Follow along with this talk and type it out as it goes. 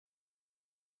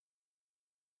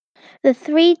the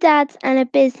Three Dads and a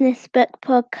Business Book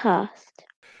podcast.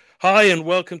 Hi, and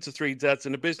welcome to Three Dads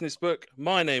and a Business Book.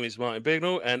 My name is Martin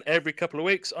Bignell, and every couple of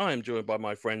weeks I am joined by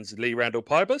my friends Lee Randall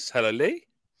Pybus. Hello, Lee.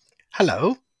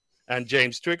 Hello. And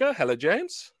James Trigger. Hello,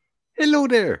 James. Hello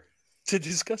there. To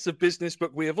discuss a business book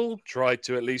we have all tried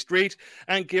to at least read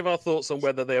and give our thoughts on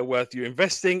whether they are worth you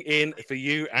investing in for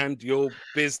you and your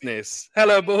business.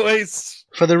 Hello, boys.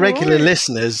 For the regular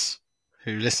listeners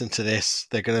who listen to this,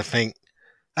 they're going to think,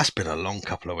 that's been a long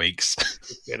couple of weeks.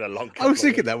 It's been a long couple I was of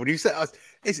thinking weeks. that when you said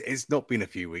it's not been a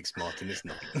few weeks, Martin. It's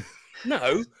not.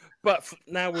 No, but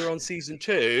now we're on season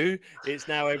 2. It's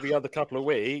now every other couple of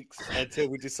weeks until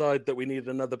we decide that we need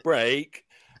another break,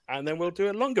 and then we'll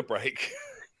do a longer break.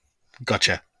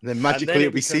 Gotcha. Then magically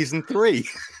it'll be season 3.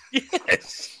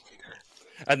 Yes.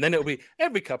 And then it'll be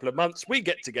every couple of months we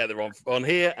get together on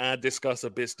here and discuss a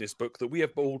business book that we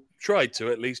have all tried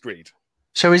to at least read.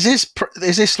 So is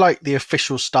this like the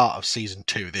official start of season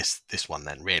 2? This one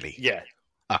then, really? Yeah.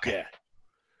 Okay.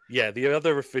 Yeah. The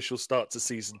other official start to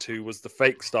season 2 was the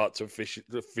fake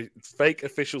fake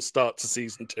official start to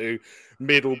season 2,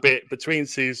 middle bit between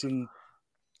season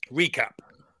recap.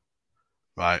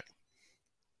 Right.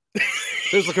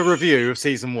 It was like a review of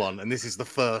season 1, and this is the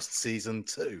first season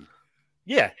 2.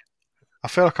 Yeah. I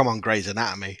feel like I'm on Grey's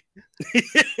Anatomy.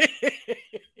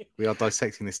 We are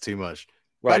dissecting this too much.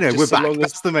 Right, no, we're so back. long as-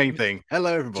 That's the main thing.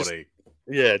 Hello, everybody.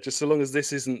 Yeah, just so long as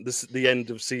this isn't the end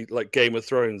of like Game of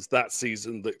Thrones, that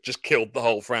season that just killed the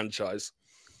whole franchise.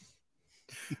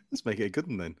 Let's make it a good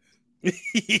one then.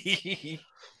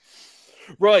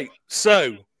 Right,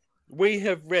 so we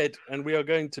have read and we are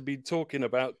going to be talking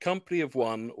about Company of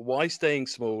One, Why Staying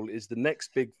Small is the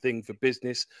Next Big Thing for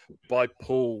Business by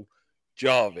Paul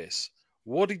Jarvis.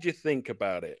 What did you think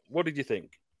about it? What did you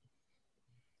think?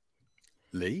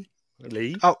 Lee?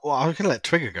 Oh, well, I was going to let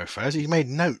Trigger go first. He made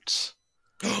notes.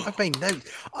 I've made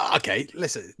notes. Okay,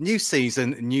 listen. New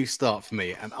season, new start for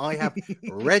me. And I have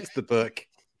read the book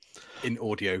in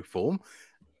audio form.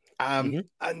 And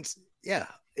yeah,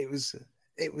 it was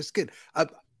good.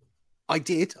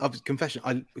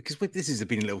 Confession, because this has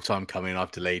been a little time coming. I've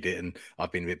delayed it and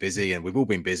I've been a bit busy and we've all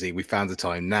been busy. We found the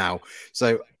time now.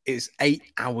 So it's 8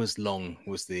 hours long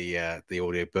was the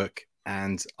audio book.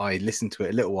 And I listened to it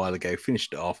a little while ago,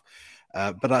 finished it off.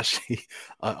 But actually,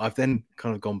 I've then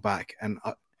kind of gone back. And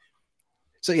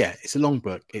so, yeah, it's a long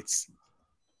book. It's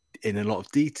in a lot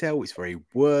of detail. It's very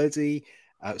wordy.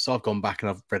 So I've gone back and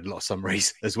I've read a lot of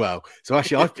summaries as well. So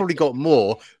actually, I've probably got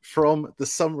more from the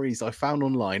summaries I found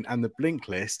online and the Blink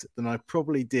list than I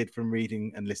probably did from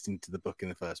reading and listening to the book in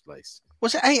the first place.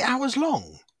 Was it 8 hours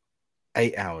long?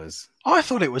 8 hours. I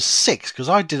thought it was 6 because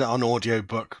I did it on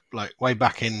audiobook like way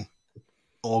back in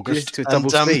August. To double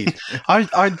speed. I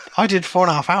did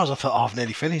 4.5 hours. I thought, I've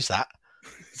nearly finished that.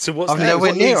 So what's I'm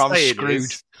nowhere near. I'm saying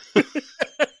screwed.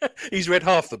 He's read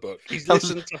half the book. He's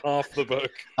listened to half the book.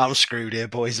 I'm screwed here,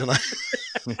 boys, and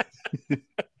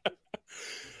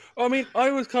I mean,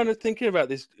 I was kind of thinking about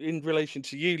this in relation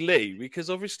to you, Lee, because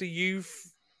obviously you've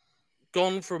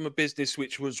gone from a business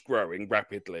which was growing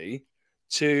rapidly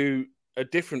to a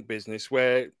different business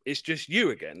where it's just you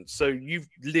again. So you've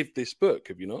lived this book,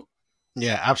 have you not?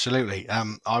 Yeah, absolutely.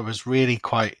 I was really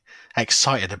quite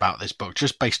excited about this book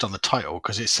just based on the title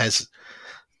because it says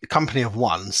the Company of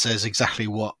One says exactly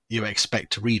what you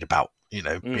expect to read about,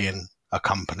 being a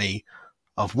company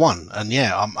of one. And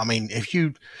yeah, I mean,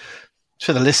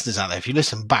 for the listeners out there, if you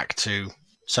listen back to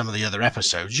some of the other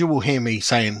episodes, you will hear me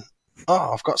saying,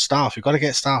 oh, I've got staff, you've got to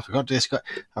get staff, you've got to do this.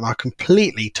 And I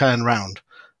completely turn around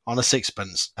on a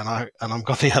sixpence and I'm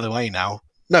gone the other way now.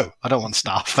 No, I don't want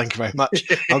staff. Thank you very much.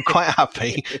 I'm quite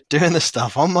happy doing the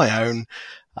stuff on my own.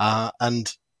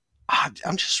 And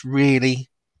I'm just really,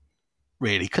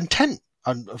 really content.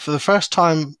 And for the first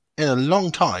time in a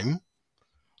long time,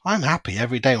 I'm happy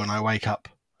every day when I wake up.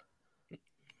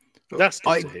 That's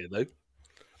good to hear, though.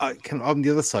 On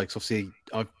the other side, 'cause obviously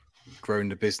I've grown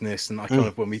the business and I kind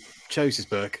of, when we chose this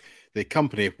book, the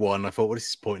Company of One, I thought, well, this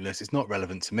is pointless. It's not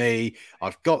relevant to me.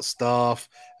 I've got staff.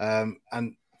 And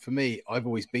for me, I've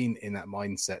always been in that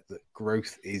mindset that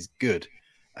growth is good.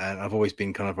 And I've always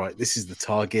been kind of like, this is the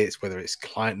targets, whether it's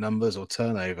client numbers or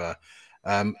turnover.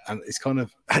 And it's kind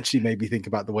of actually made me think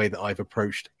about the way that I've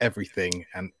approached everything.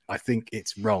 And I think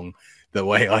it's wrong, the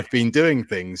way I've been doing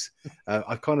things.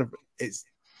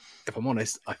 If I'm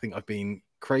honest, I think I've been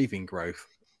craving growth.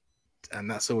 And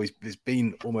that's always, it's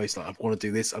been almost like, I want to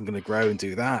do this, I'm going to grow and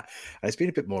do that. And it's been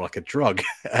a bit more like a drug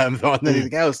than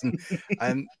anything else.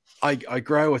 And I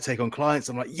grow, I take on clients.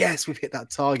 I'm like, yes, we've hit that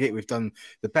target. We've done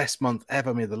the best month ever.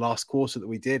 I mean, the last quarter that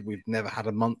we did, we've never had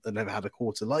a month that never had a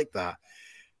quarter like that.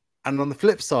 And on the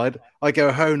flip side, I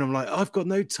go home and I'm like, I've got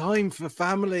no time for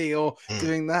family or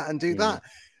doing that and do that.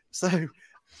 So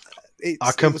it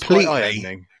was quite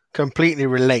eye-opening. Completely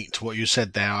relate to what you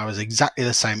said there. I was exactly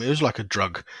the same. It was like a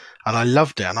drug, and I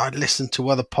loved it. And I'd listen to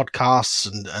other podcasts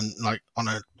and like on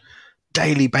a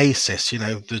daily basis.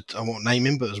 I won't name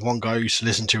him, but there's one guy I used to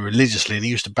listen to religiously, and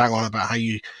he used to bang on about how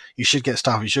you should get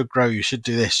stuff, you should grow, you should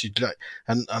do this,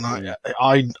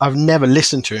 I've never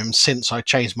listened to him since I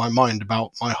changed my mind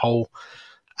about my whole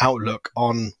outlook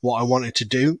on what I wanted to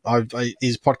do.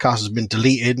 His podcast has been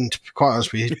deleted, and to be quite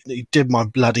honest with you, he did my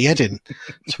bloody head in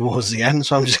towards the end,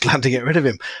 so I'm just glad to get rid of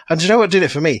him. And do you know what did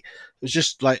it for me? It was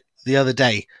just like the other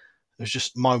day, it was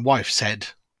just my wife said,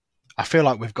 I feel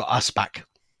like we've got us back.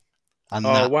 And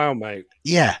wow, mate.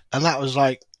 Yeah, and that was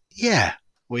like, yeah,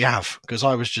 we have, because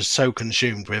I was just so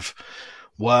consumed with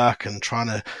work and trying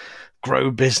to grow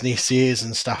businesses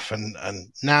and stuff, and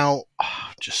now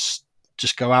just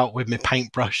go out with my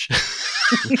paintbrush,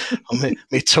 my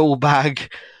tool bag.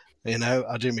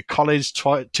 I do my college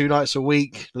 2 nights a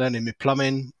week, learning my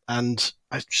plumbing, and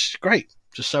it's great.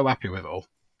 Just so happy with it all.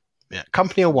 Yeah,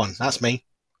 company of one. That's me.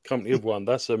 Company of one.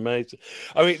 That's amazing.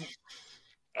 I mean,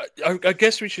 I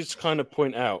guess we should kind of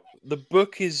point out the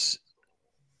book it's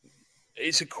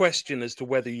a question as to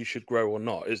whether you should grow or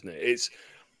not, isn't it?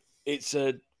 It's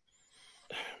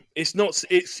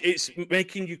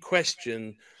making you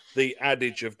question the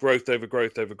adage of growth over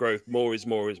growth over growth. More is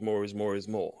more is more is more is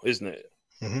more, isn't it?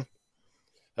 Mm-hmm.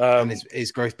 And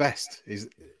is growth best?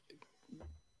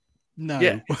 No.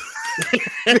 Yeah.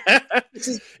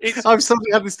 I've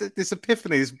suddenly had this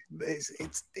epiphany.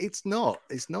 It's not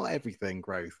everything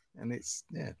growth, and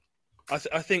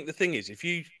I think the thing is, if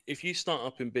you start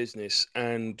up in business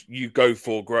and you go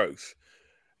for growth,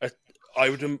 I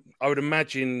would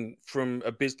imagine from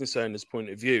a business owner's point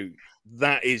of view,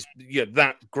 that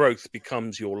growth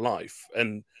becomes your life,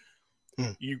 and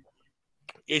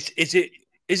is it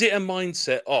a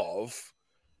mindset of,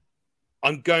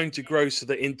 I'm going to grow so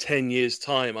that in 10 years'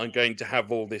 time I'm going to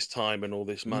have all this time and all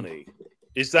this money?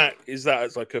 Is that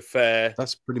like a fair?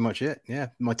 That's pretty much it. Yeah,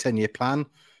 my 10-year plan.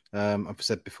 I've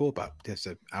said before about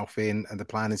so Alfie, and the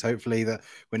plan is hopefully that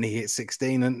when he hits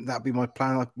 16, and that'd be my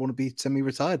plan. I want to be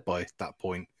semi-retired by that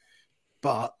point.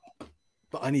 But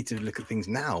I need to look at things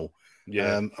now.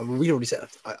 Yeah, we already said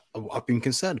I've been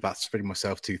concerned about spreading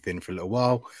myself too thin for a little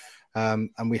while.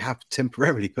 And we have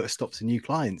temporarily put a stop to new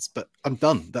clients, but I'm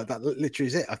done. That literally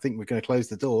is it. I think we're going to close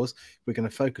the doors. We're going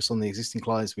to focus on the existing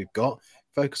clients we've got,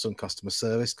 focus on customer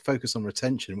service, focus on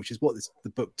retention, which is what the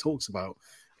book talks about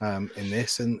in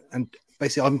this. And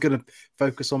basically, I'm going to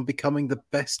focus on becoming the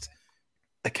best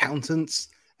accountants,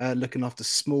 looking after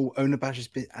small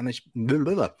owner-managed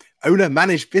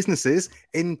businesses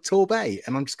in Torbay.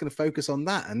 And I'm just going to focus on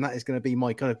that. And that is going to be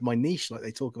my niche, like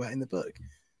they talk about in the book.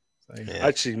 Yeah.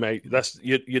 Actually, mate,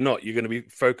 you're not. You're going to be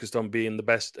focused on being the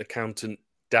best accountant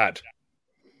dad,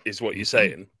 is what you're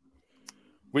saying.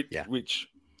 Which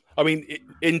I mean,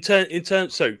 in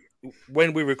terms. So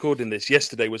when we're recording this,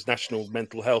 yesterday was National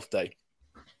Mental Health Day.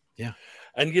 Yeah,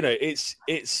 and it's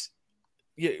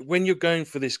when you're going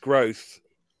for this growth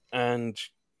and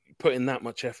putting that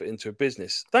much effort into a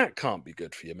business, that can't be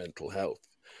good for your mental health.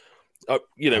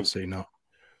 Absolutely not.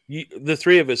 The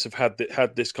three of us have had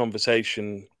this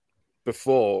conversation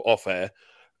before off air,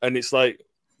 and it's like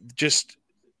just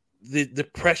the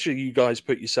pressure you guys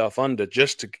put yourself under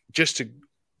just to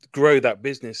grow that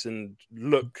business and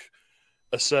look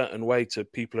a certain way to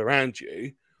people around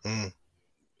you.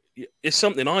 It's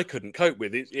something I couldn't cope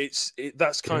with.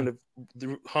 That's kind of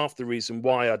half the reason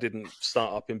why I didn't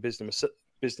start up in business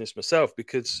myself,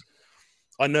 because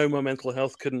I know my mental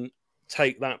health couldn't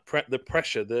take the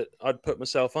pressure that I'd put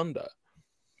myself under.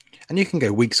 And you can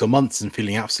go weeks or months and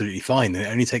feeling absolutely fine. And it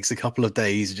only takes a couple of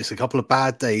days, just a couple of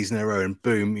bad days in a row, and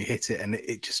boom, you hit it, and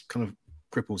it just kind of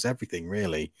cripples everything,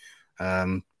 really.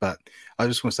 But I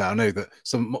just want to say, I know that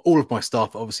all of my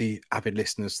staff are obviously avid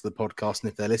listeners to the podcast, and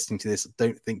if they're listening to this,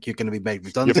 don't think you're going to be made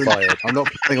redundant. You're fired. I'm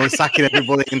not planning on sacking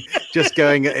everybody and just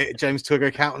going at James Twigger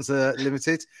Accountants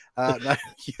Limited. No,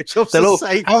 your job's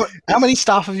safe. How many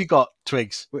staff have you got,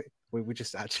 Twigs? We're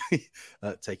just actually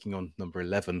taking on number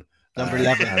 11. Number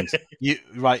 11. And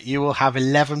you will have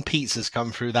 11 pizzas come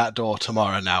through that door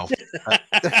tomorrow now.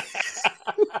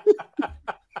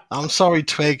 I'm sorry,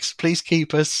 Twigs. Please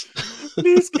keep us.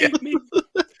 Please keep me.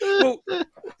 Well,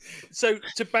 so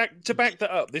to back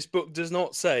that up, this book does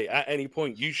not say at any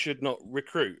point you should not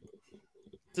recruit,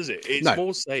 does it? It's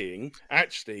more saying,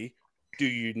 actually, do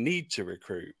you need to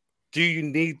recruit? Do you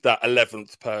need that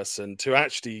 11th person to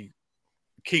actually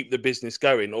keep the business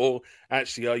going, or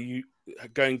actually are you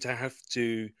going to have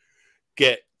to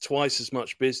get twice as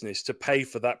much business to pay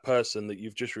for that person that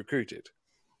you've just recruited.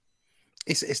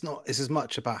 It's as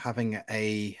much about having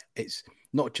it's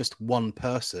not just one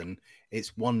person,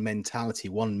 it's one mentality,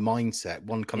 one mindset,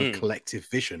 one kind of collective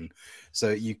vision. So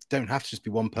you don't have to just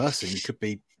be one person. You could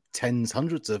be tens,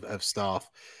 hundreds of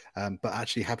staff, but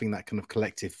actually having that kind of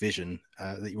collective vision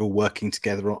that you're all working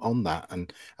together on that.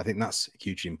 And I think that's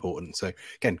hugely important. So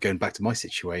again, going back to my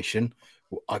situation,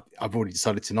 I've already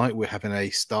decided tonight we're having a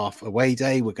staff away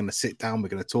day. We're going to sit down, we're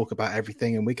going to talk about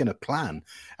everything, and we're going to plan,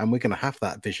 and we're going to have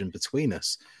that vision between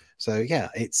us. So yeah,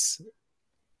 it's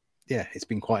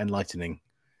been quite enlightening.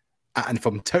 And if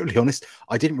I'm totally honest,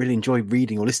 I didn't really enjoy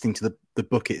reading or listening to the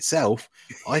book itself.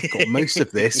 I got most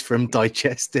of this from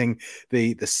digesting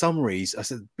the summaries. I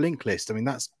said Blink List. I mean,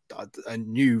 that's a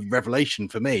new revelation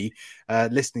for me,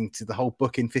 listening to the whole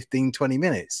book in 15, 20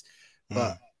 minutes.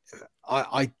 But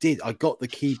I got the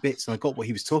key bits, and I got what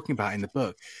he was talking about in the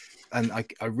book. And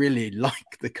I really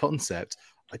like the concept.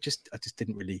 I just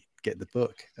didn't really get the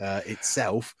book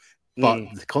itself.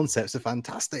 But the concepts are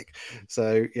fantastic.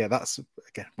 So yeah, that's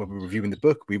again, when we're reviewing the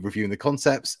book, we're reviewing the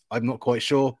concepts. I'm not quite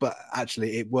sure, but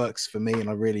actually it works for me, and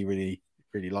I really, really,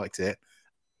 really liked it,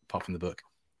 apart from the book.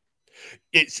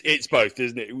 It's both,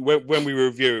 isn't it? When we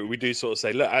review it, we do sort of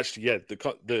say, look, actually, yeah,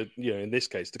 the in this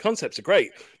case, the concepts are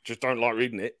great, just don't like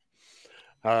reading it.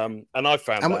 And I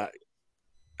found that.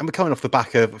 And we're coming off the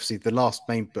back of obviously the last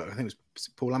main book. I think it was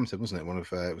Paul Lamberton, wasn't it? One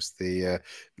of it was the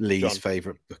Lee's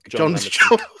favourite book. John.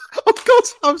 Oh God,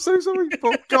 I'm so sorry,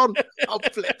 Paul. John. I'll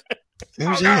flip.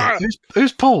 Who's in it?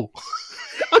 Who's Paul?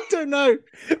 I don't know.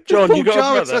 John, Paul you got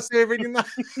Jarvis, a brother? reading that.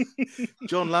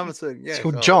 John Lamberton. Yeah, It's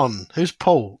called John. Who's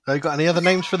Paul? Have you got any other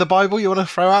names for the Bible you want to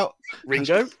throw out?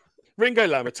 Ringo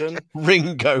Lamberton.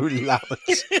 Ringo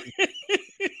Lamberton.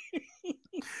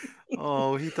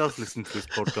 Oh, he does listen to this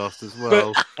podcast as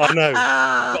well. I know.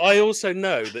 But I also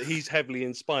know that he's heavily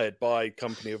inspired by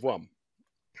Company of One.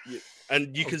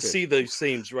 And you can see those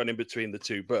themes running between the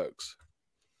two books.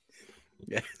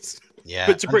 Yes. Yeah.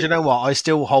 But Do you know what? I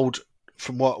still hold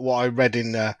from what I read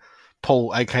in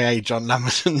Paul, aka John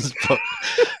Lamberton's book,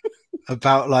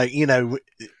 about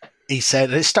he said,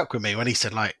 and it stuck with me when he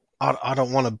said, I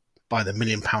don't want to buy the £1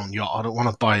 million yacht. I don't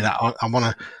want to buy that. I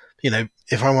want to,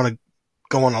 if I want to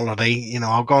go on holiday,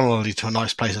 I'll go on holiday to a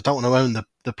nice place. I don't want to own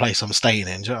the place I'm staying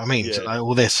in. Do you know what I mean? Yeah. So,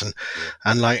 all this and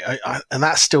and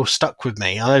that still stuck with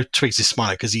me. I know Twigs is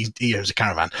smiling because he owns a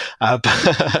caravan. But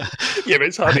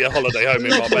it's hardly a holiday home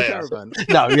in Marbella.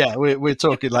 No, yeah, we're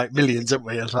talking like millions, aren't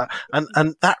we?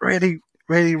 And that really,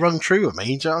 really rung true with me.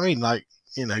 Do you know what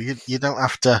I mean? You don't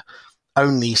have to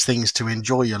own these things to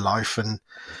enjoy your life, and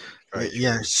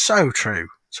so true,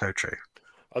 so true.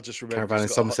 I just remember Caravan in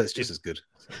Somerset's just as good.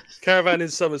 Caravan in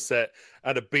Somerset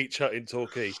and a beach hut in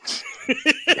Torquay.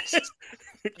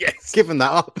 Yes. Given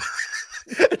that up.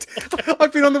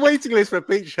 I've been on the waiting list for a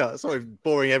beach hut. Sorry,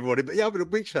 boring everybody, but yeah, I've been on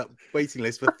a beach hut waiting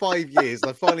list for 5 years.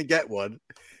 I finally get one.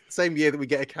 Same year that we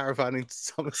get a caravan into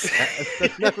Somerset,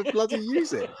 and never bloody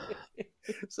use it.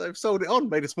 So I've sold it on,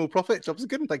 made a small profit. Jobs are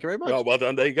good, and thank you very much. Oh, well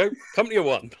done. There you go. Company of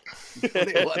One.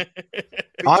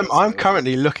 I'm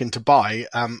currently looking to buy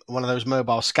one of those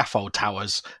mobile scaffold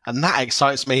towers, and that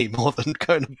excites me more than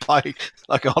going to buy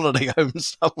like a holiday home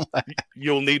somewhere.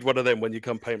 You'll need one of them when you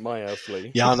come paint my house,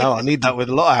 Lee. Yeah, I know. I need that with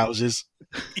a lot of houses.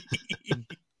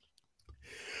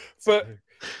 But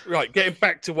right, getting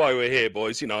back to why we're here,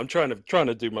 boys. I'm trying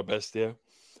to do my best here.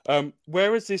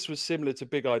 Whereas this was similar to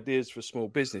Big Ideas for Small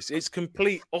Business, it's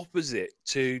complete opposite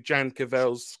to Jan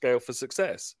Cavell's Scale for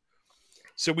Success.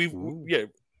 So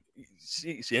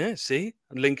see,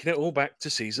 I'm linking it all back to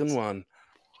season 1.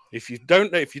 If you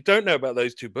don't know about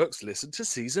those two books, listen to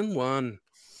season 1.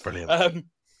 Brilliant.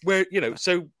 Where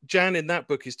so Jan in that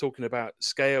book is talking about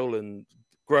scale and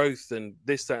growth and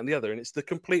this, that, and the other, and it's the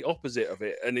complete opposite of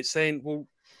it. And it's saying, well,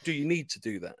 do you need to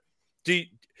do that?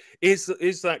 Is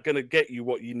that going to get you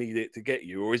what you need it to get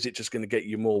you, or is it just going to get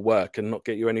you more work and not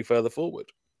get you any further forward?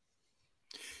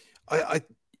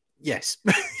 Yes,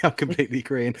 I'm completely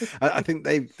agreeing. I think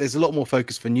there's a lot more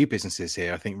focus for new businesses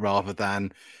here, I think, rather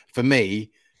than for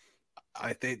me.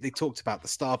 They talked about the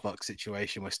Starbucks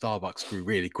situation where Starbucks grew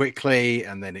really quickly,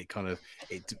 and then it kind of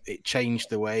it changed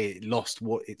the way it lost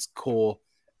what its core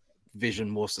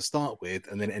vision was to start with,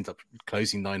 and then it ended up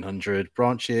closing 900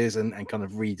 branches and kind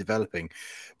of redeveloping.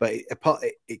 But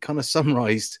it kind of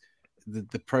summarized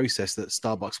the process that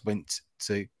Starbucks went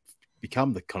to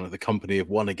become the kind of the company of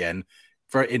one again,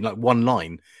 in like one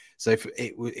line. So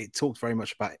it talked very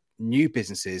much about new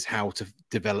businesses, how to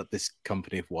develop this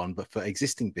company of one, but for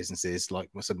existing businesses like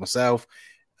myself,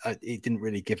 it didn't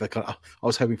really give a kind of, I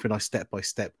was hoping for a nice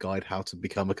step-by-step guide how to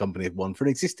become a company of one for an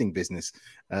existing business.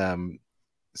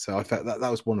 So I felt that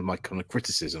was one of my kind of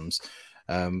criticisms.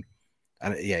 And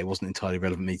it wasn't entirely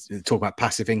relevant to me to talk about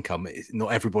passive income.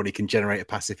 Not everybody can generate a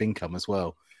passive income as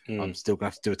well. I'm still going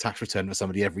to have to do a tax return for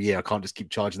somebody every year. I can't just keep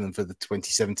charging them for the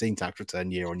 2017 tax return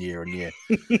year on year on year.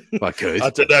 I could. I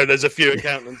don't know. There's a few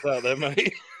accountants out there,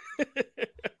 mate.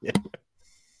 Yeah.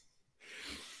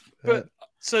 But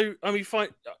so, I mean,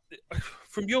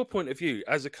 from your point of view,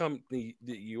 as a company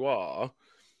that you are,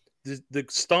 the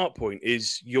start point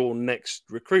is your next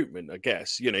recruitment, I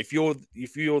guess. You know, if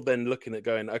you're then looking at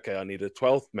going, okay, I need a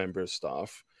 12th member of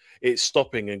staff, it's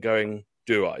stopping and going,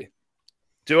 do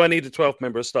I need a 12th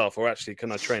member of staff, or actually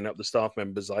can I train up the staff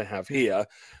members I have here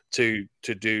to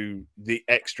do the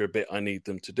extra bit I need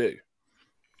them to do?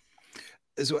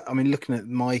 As well, I mean, looking at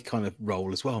my kind of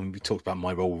role as well, I mean, we talked about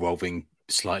my role evolving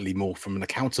slightly more from an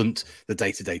accountant, the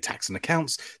day-to-day tax and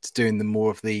accounts, to doing the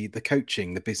more of the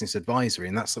coaching, the business advisory,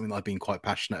 and that's something that I've been quite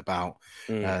passionate about,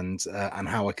 and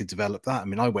how I could develop that. I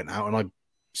mean, I went out and I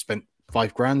spent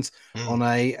 $5,000 on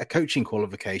a coaching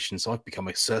qualification, so I've become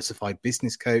a certified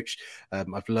business coach.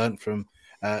 I've learned from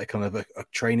kind of a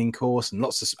training course and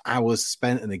lots of hours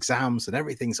spent and exams and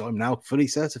everything, so I'm now fully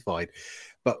certified.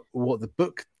 But what the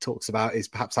book talks about is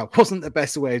perhaps that wasn't the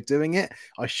best way of doing it.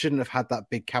 I shouldn't have had that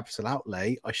big capital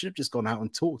outlay. I should have just gone out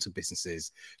and talked to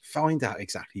businesses, find out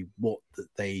exactly what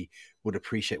they would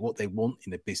appreciate, what they want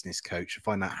in a business coach,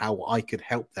 find out how I could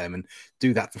help them and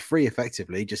do that for free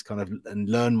effectively, just kind of and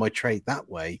learn my trade that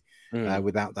way.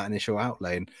 Without that initial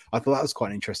outlay. And I thought that was quite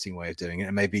an interesting way of doing it.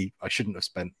 And maybe I shouldn't have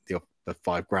spent the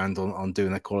 $5,000 on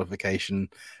doing that qualification.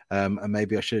 And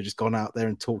maybe I should have just gone out there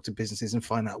and talked to businesses and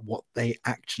find out what they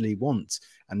actually want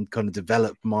and kind of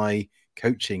develop my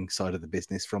coaching side of the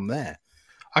business from there.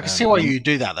 I can see why you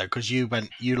do that though, because you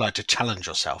like to challenge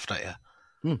yourself, don't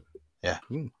you? Yeah.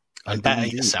 And better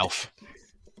yourself.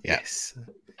 Yes.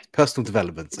 Personal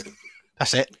development.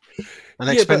 That's it. An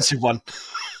expensive one.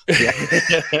 Yeah.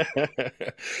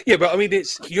 Yeah, but I mean,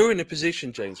 you're in a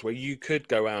position, James, where you could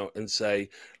go out and say,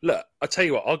 look, I tell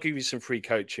you what, I'll give you some free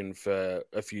coaching for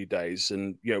a few days,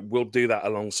 and we'll do that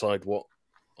alongside what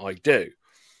I do.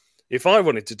 If I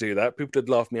wanted to do that, people would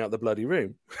laugh me out the bloody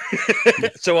room.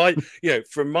 So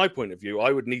from my point of view,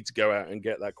 I would need to go out and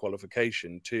get that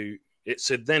qualification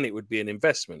so then it would be an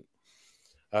investment,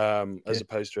 as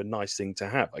opposed to a nice thing to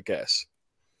have, I guess.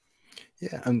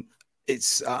 Yeah, and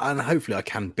and hopefully I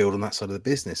can build on that side of the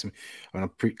business. I mean, I'm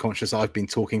pretty conscious I've been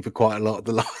talking for quite a lot of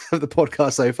the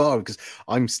podcast so far because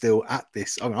I'm still at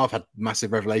this. I mean, I've had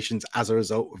massive revelations as a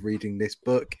result of reading this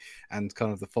book and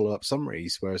kind of the follow-up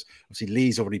summaries, whereas obviously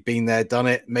Lee's already been there, done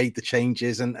it, made the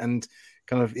changes and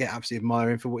kind of, absolutely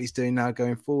admire him for what he's doing now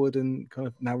going forward and kind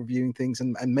of now reviewing things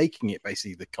and making it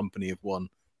basically the company of one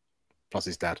plus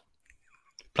his dad.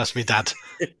 Plus me dad.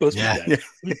 Plus me dad.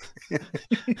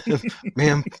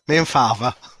 me and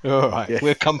father. All right. Yeah.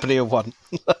 We're a company of one.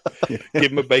 Give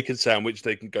them a bacon sandwich,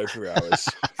 they can go for hours.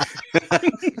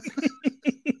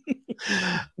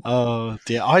 Oh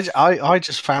dear. I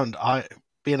just found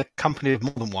being a company of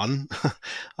more than one,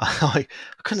 I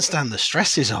couldn't stand the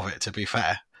stresses of it, to be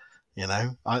fair.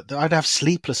 I'd have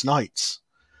sleepless nights,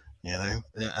 and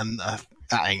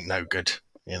that ain't no good,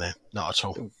 not at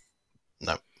all.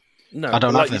 No, I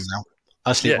don't have them now.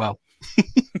 I sleep well.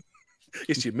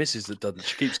 It's your missus that doesn't.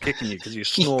 She keeps kicking you because you're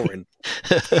snoring.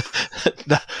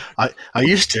 No, I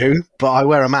used to, but I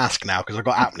wear a mask now because I've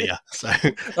got apnea. So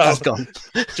that's gone.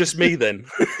 Just me then.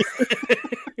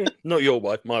 Not your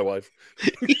wife, my wife.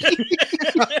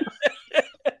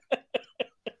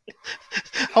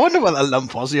 I wonder what that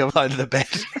lump was the other side of the bed.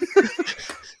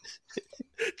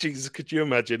 Jesus, could you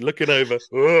imagine looking over?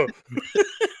 Oh.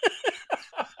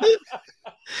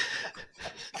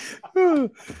 Oh,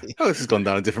 this has gone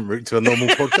down a different route to a normal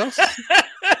podcast.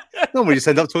 Normally, just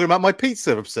end up talking about my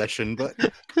pizza obsession, but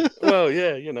well,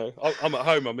 yeah, I'm at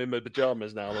home. I'm in my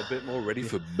pajamas now. I'm a bit more ready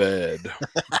for bed.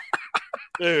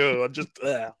 Ew, I'm just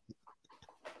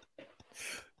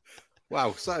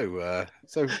wow.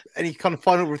 So any kind of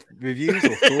final reviews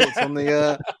or thoughts on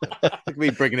the?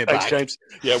 We bringing it back, James.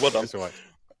 Yeah, well done. That's all right.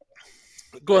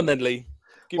 Go on then, Lee.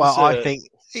 I think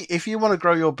if you want to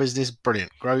grow your business, brilliant.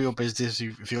 Grow your business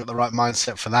if you've got the right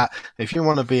mindset for that. If you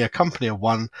want to be a company of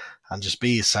one and just be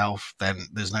yourself, then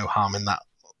there's no harm in that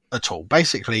at all.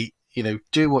 Basically,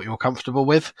 do what you're comfortable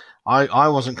with. I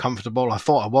wasn't comfortable. I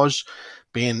thought I was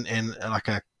being in like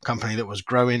a company that was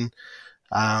growing,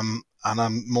 and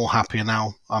I'm more happier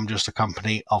now. I'm just a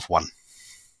company of one.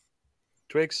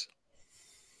 Twigs?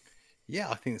 Yeah,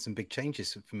 I think there's some big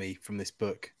changes for me from this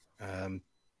book.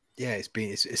 yeah,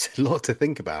 it's a lot to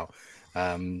think about.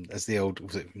 As the old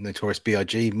notorious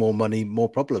BIG, more money, more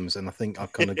problems, and I think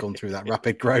I've kind of gone through that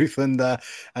rapid growth and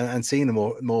seen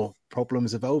the more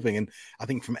problems evolving. And I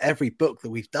think from every book that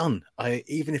we've done,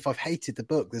 even if I've hated the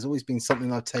book, there's always been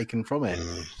something I've taken from it.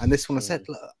 And this one, I said,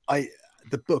 look,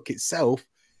 the book itself,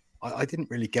 I didn't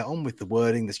really get on with the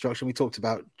wording, the structure. We talked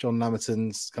about John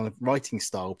Lamerton's kind of writing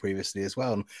style previously as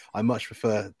well, and I much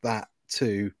prefer that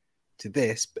to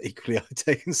this, but equally I've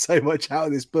taken so much out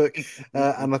of this book,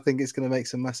 and I think it's going to make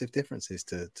some massive differences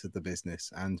to the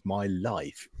business and my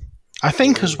life. I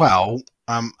think as well,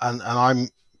 and I'm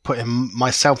putting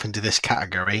myself into this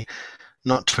category,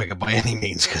 not Twigger by any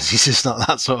means, because he's just not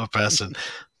that sort of person.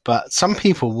 But some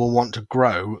people will want to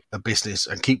grow a business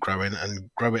and keep growing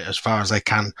and grow it as far as they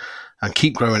can and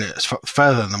keep growing it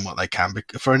further than what they can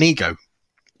for an ego.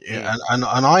 Yeah. And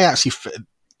I actually,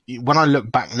 when I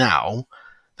look back now,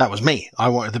 that was me. I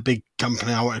wanted the big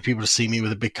company. I wanted people to see me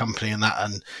with a big company and that.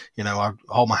 And, you know, I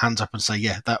hold my hands up and say,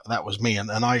 yeah, that was me.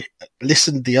 And I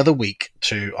listened the other week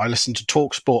I listened to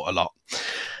Talk Sport a lot.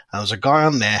 And there was a guy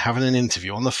on there having an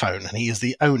interview on the phone, and he is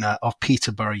the owner of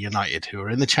Peterborough United, who are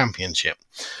in the Championship.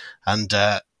 And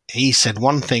he said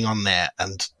one thing on there,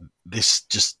 and this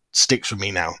just sticks with me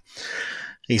now.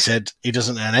 He said he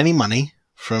doesn't earn any money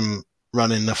from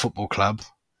running the football club.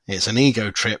 It's an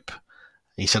ego trip.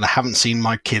 He said, I haven't seen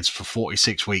my kids for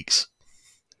 46 weeks.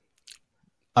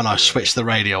 And I switched the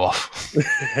radio off.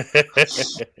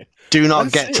 Do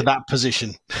not get to that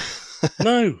position.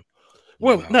 No.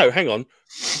 Well, no, hang on.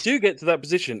 Do get to that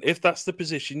position if that's the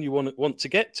position you want to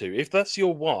get to. If that's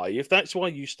your why, if that's why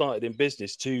you started in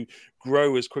business, to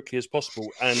grow as quickly as possible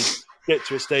and get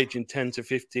to a stage in 10 to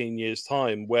 15 years'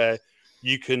 time where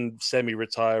you can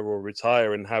semi-retire or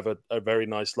retire and have a very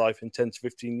nice life in 10 to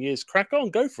 15 years, crack on,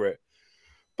 go for it.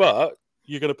 But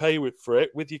you're going to pay for it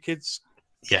with your kids.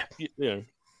 Yeah. You know,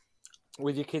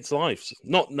 with your kids' lives.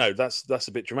 That's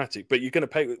a bit dramatic, but you're going to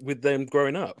pay with them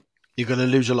growing up. You're going to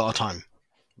lose a lot of time.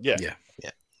 Yeah.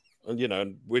 And, you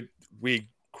know, we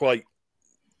quite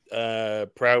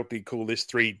proudly call this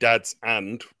Three Dads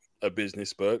and a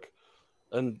Business book.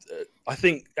 And I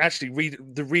think actually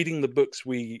reading the books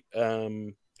we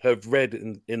have read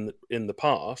in the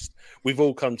past, we've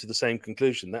all come to the same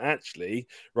conclusion that actually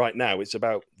right now it's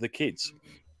about the kids.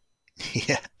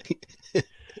 Yeah.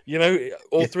 You know,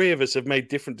 all three of us have made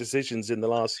different decisions in the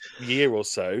last year or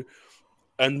so,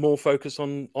 and more focus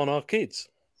on our kids.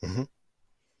 Mm-hmm.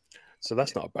 So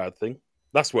that's not a bad thing.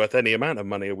 That's worth any amount of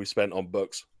money we spent on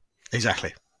books.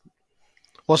 Exactly.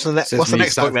 What's the next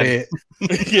book then?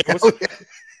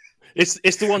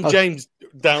 It's the one James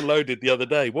downloaded the other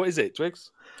day. What is it,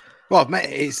 Twigs? Well, mate,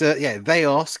 it's They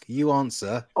Ask, You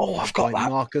Answer. Oh, I've got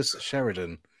that. Marcus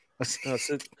Sheridan.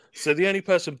 So the only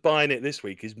person buying it this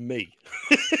week is me.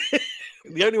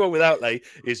 The only one with outlay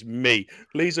is me.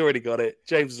 Lee's already got it.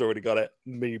 James has already got it.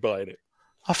 Me buying it.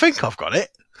 I think I've got it.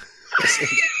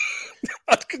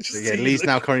 Lee's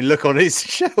now currently look on his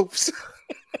shelves.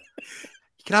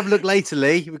 You can have a look later,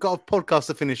 Lee. We've got a podcast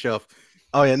to finish off.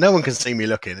 Oh yeah, no one can see me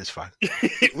looking. It's fine.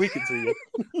 We can see you,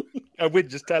 and we're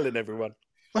just telling everyone.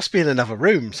 Must be in another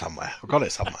room somewhere. I've got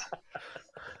it somewhere.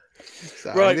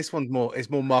 So, right, this one's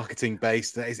more marketing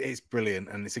based. It's brilliant,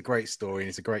 and it's a great story, and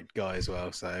it's a great guy as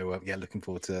well. So looking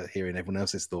forward to hearing everyone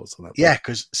else's thoughts on that. Yeah,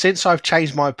 because since I've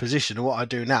changed my position and what I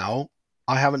do now,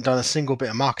 I haven't done a single bit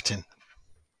of marketing,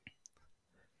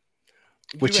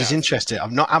 which is interesting.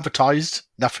 I've not advertised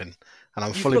nothing, and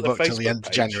I'm fully booked till the end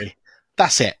of January.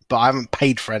 That's it, but I haven't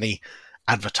paid for any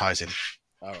advertising.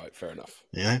 All right, fair enough.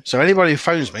 Yeah. So anybody who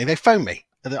phones me, they phone me.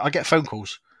 I get phone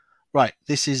calls. Right,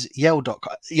 this is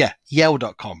Yale.com. Yeah,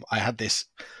 Yale.com. I had this.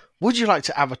 Would you like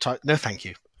to advertise? No, thank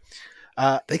you.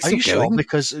 Are you sure?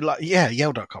 Because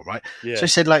Yale.com, right? Yeah. So he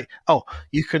said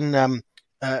you can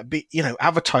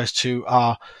advertise to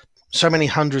our so many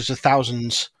hundreds of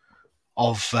thousands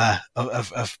of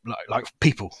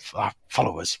people,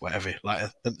 followers, whatever.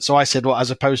 So I said,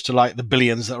 as opposed to the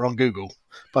billions that are on Google.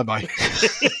 Bye.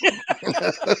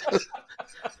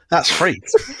 That's free.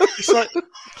 It's like,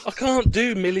 I can't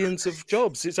do millions of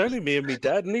jobs. It's only me and my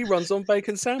dad, and he runs on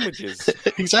bacon sandwiches.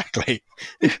 Exactly.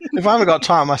 If I haven't got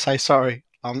time, I say sorry.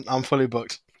 I'm fully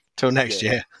booked till next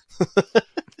year.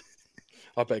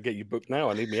 I better get you booked now.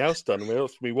 I need my house done, or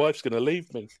else my wife's going to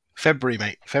leave me. February,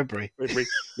 mate. February.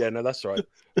 Yeah, no, that's right.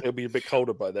 It'll be a bit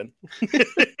colder by then.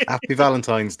 Happy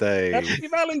Valentine's Day. Happy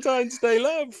Valentine's Day,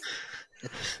 love.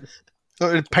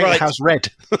 Paint the house red.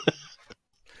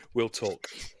 We'll talk.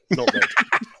 Not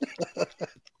red.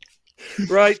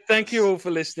 Right, thank you all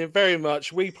for listening very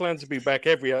much. We plan to be back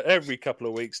every couple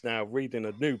of weeks now, reading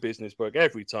a new business book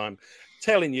every time,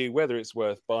 telling you whether it's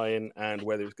worth buying and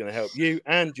whether it's going to help you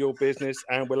and your business,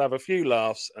 and we'll have a few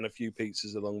laughs and a few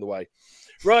pizzas along the way.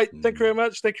 Right, thank you very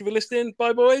much. Thank you for listening.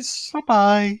 Bye, boys.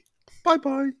 Bye-bye.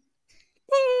 Bye-bye.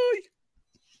 Bye.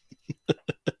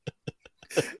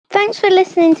 Thanks for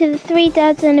listening to the Three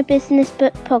Dads and a Business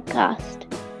Book podcast.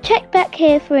 Check back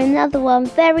here for another one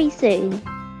very soon.